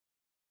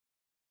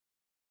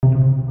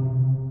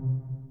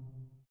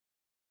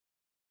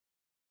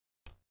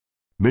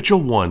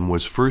Mitchell 1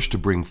 was first to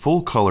bring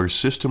full-color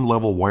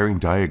system-level wiring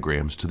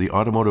diagrams to the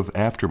automotive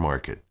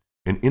aftermarket,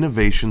 an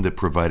innovation that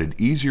provided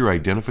easier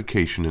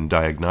identification and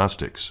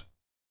diagnostics.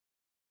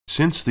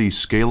 Since these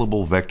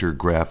scalable vector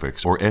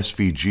graphics, or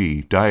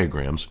SVG,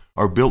 diagrams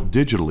are built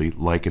digitally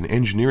like an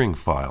engineering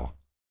file,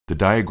 the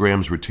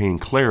diagrams retain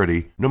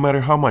clarity no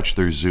matter how much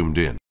they're zoomed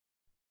in.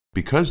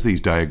 Because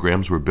these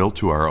diagrams were built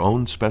to our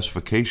own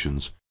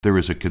specifications, there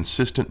is a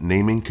consistent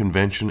naming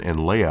convention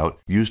and layout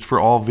used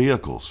for all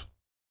vehicles.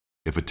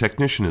 If a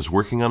technician is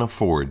working on a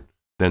Ford,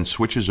 then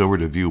switches over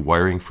to view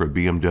wiring for a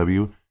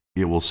BMW,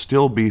 it will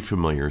still be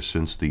familiar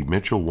since the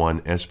Mitchell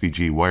 1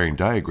 SVG wiring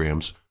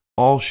diagrams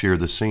all share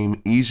the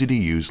same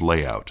easy-to-use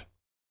layout.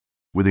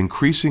 With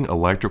increasing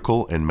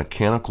electrical and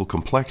mechanical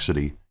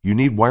complexity, you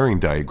need wiring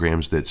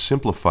diagrams that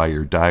simplify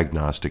your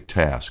diagnostic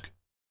task.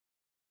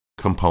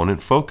 Component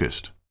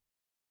focused.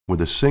 With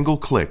a single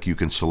click, you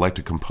can select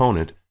a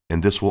component,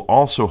 and this will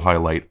also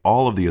highlight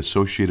all of the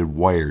associated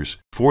wires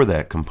for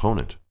that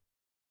component.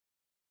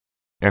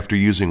 After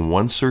using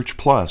OneSearch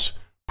Plus,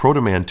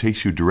 Protoman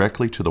takes you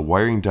directly to the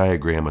wiring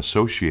diagram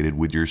associated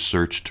with your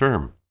search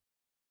term.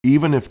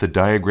 Even if the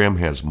diagram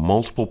has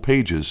multiple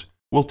pages,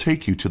 we'll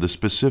take you to the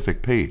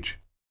specific page.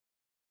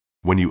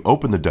 When you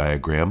open the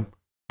diagram,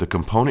 the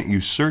component you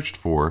searched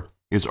for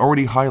is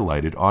already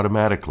highlighted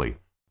automatically.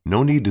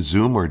 No need to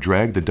zoom or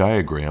drag the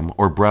diagram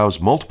or browse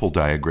multiple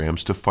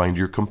diagrams to find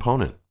your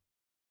component.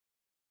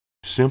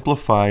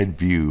 Simplified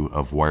view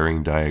of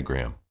wiring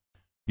diagram.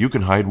 You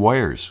can hide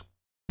wires.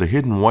 The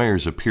hidden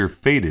wires appear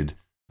faded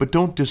but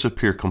don't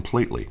disappear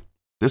completely.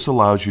 This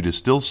allows you to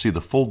still see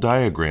the full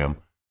diagram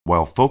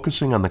while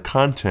focusing on the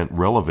content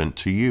relevant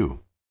to you.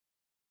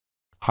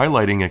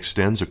 Highlighting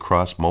extends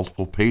across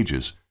multiple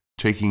pages,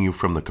 taking you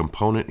from the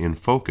component in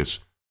focus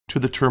to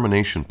the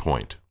termination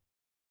point.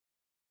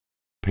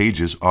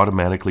 Pages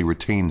automatically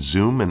retain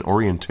zoom and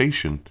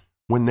orientation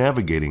when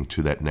navigating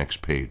to that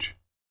next page.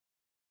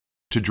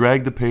 To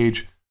drag the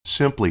page,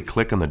 simply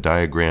click on the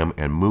diagram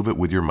and move it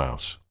with your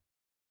mouse.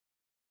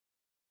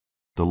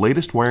 The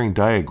latest wiring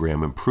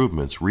diagram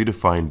improvements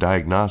redefine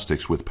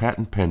diagnostics with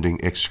patent-pending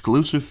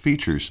exclusive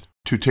features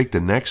to take the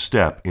next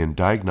step in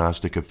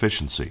diagnostic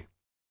efficiency.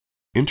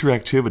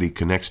 Interactivity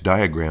connects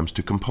diagrams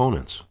to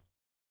components.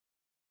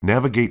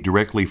 Navigate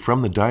directly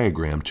from the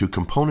diagram to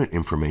component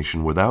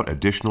information without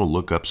additional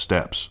lookup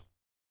steps.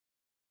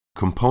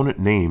 Component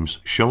names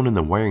shown in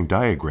the wiring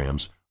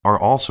diagrams are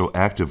also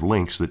active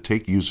links that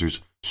take users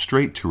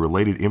straight to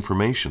related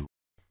information,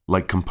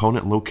 like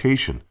component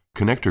location,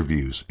 connector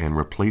views, and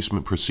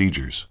replacement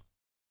procedures.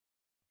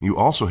 You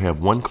also have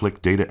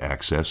one-click data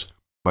access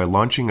by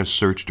launching a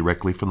search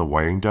directly from the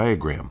wiring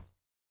diagram.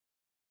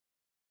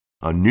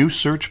 A new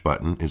search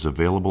button is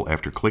available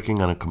after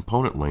clicking on a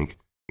component link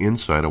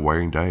inside a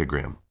wiring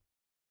diagram.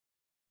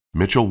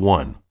 Mitchell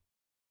 1.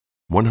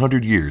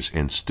 100 years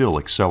and still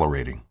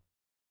accelerating.